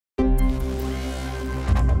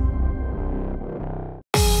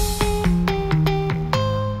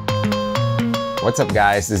What's up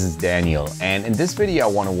guys, this is Daniel, and in this video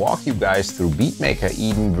I want to walk you guys through Beatmaker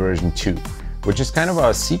EDEN version 2, which is kind of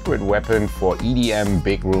a secret weapon for EDM,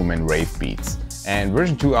 big room and rave beats. And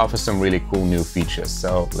version 2 offers some really cool new features,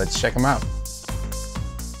 so let's check them out.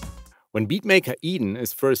 When Beatmaker EDEN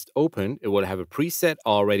is first opened, it will have a preset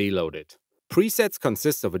already loaded. Presets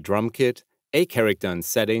consist of a drum kit, a character and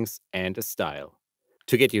settings, and a style.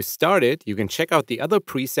 To get you started, you can check out the other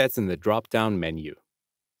presets in the drop-down menu.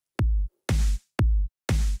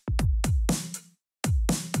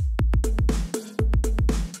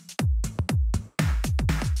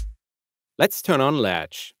 Let's turn on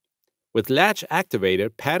Latch. With Latch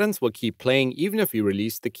activated, patterns will keep playing even if you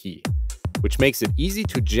release the key, which makes it easy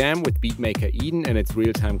to jam with Beatmaker EDEN and its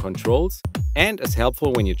real-time controls, and is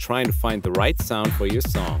helpful when you're trying to find the right sound for your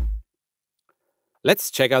song. Let's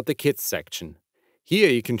check out the kits section. Here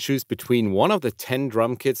you can choose between one of the 10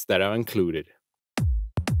 drum kits that are included.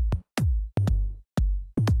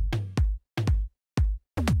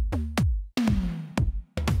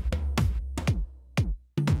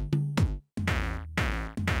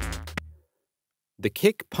 The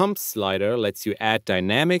kick pump slider lets you add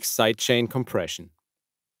dynamic sidechain compression.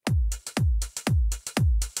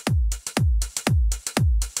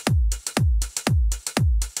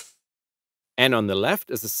 And on the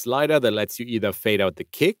left is a slider that lets you either fade out the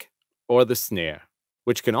kick or the snare,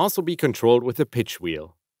 which can also be controlled with a pitch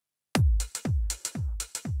wheel.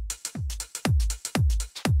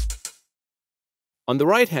 On the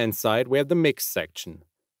right-hand side, we have the mix section,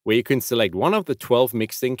 where you can select one of the 12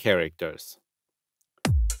 mixing characters.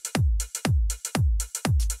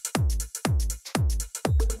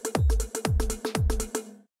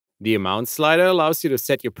 The amount slider allows you to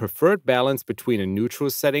set your preferred balance between a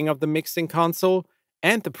neutral setting of the mixing console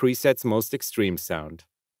and the preset's most extreme sound.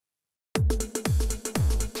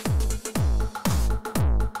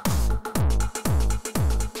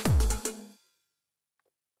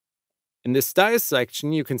 In the styles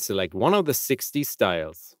section, you can select one of the 60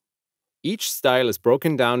 styles. Each style is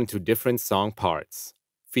broken down into different song parts,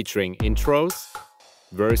 featuring intros,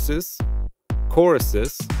 verses,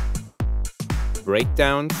 choruses,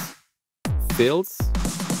 breakdowns, fills,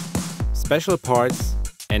 special parts,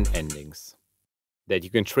 and endings that you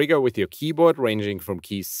can trigger with your keyboard ranging from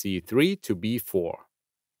keys C3 to B4.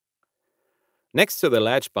 Next to the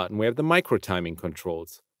Latch button, we have the micro timing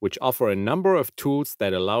controls, which offer a number of tools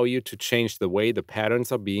that allow you to change the way the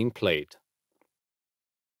patterns are being played.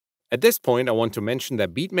 At this point, I want to mention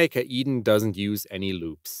that Beatmaker EDEN doesn't use any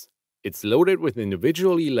loops. It's loaded with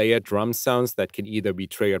individually layered drum sounds that can either be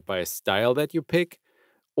triggered by a style that you pick,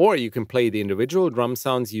 or you can play the individual drum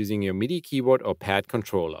sounds using your MIDI keyboard or pad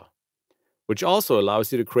controller, which also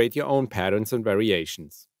allows you to create your own patterns and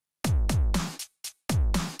variations.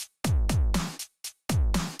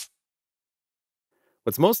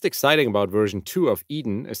 What's most exciting about version 2 of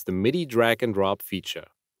EDEN is the MIDI drag and drop feature.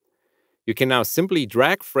 You can now simply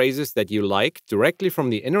drag phrases that you like directly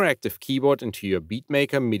from the interactive keyboard into your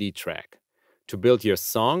Beatmaker MIDI track to build your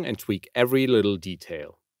song and tweak every little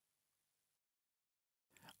detail.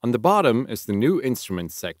 On the bottom is the new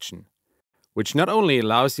instruments section, which not only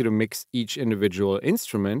allows you to mix each individual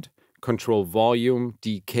instrument, control volume,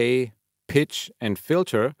 decay, pitch, and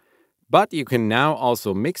filter, but you can now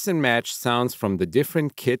also mix and match sounds from the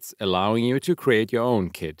different kits, allowing you to create your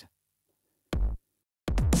own kit.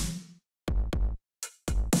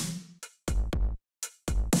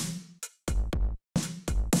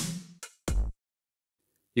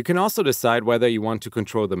 You can also decide whether you want to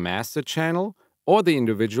control the master channel or the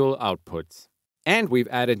individual outputs. And we've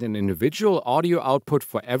added an individual audio output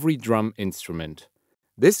for every drum instrument.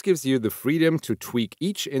 This gives you the freedom to tweak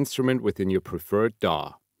each instrument within your preferred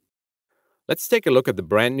DAW. Let's take a look at the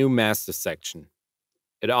brand new master section.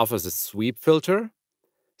 It offers a sweep filter,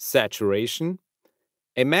 saturation,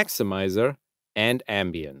 a maximizer, and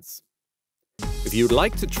ambience. If you'd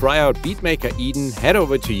like to try out Beatmaker EDEN, head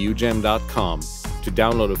over to UJAM.com to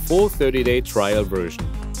download a full 30-day trial version.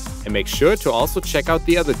 And make sure to also check out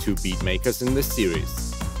the other 2 beatmakers in this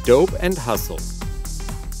series, Dope and Hustle.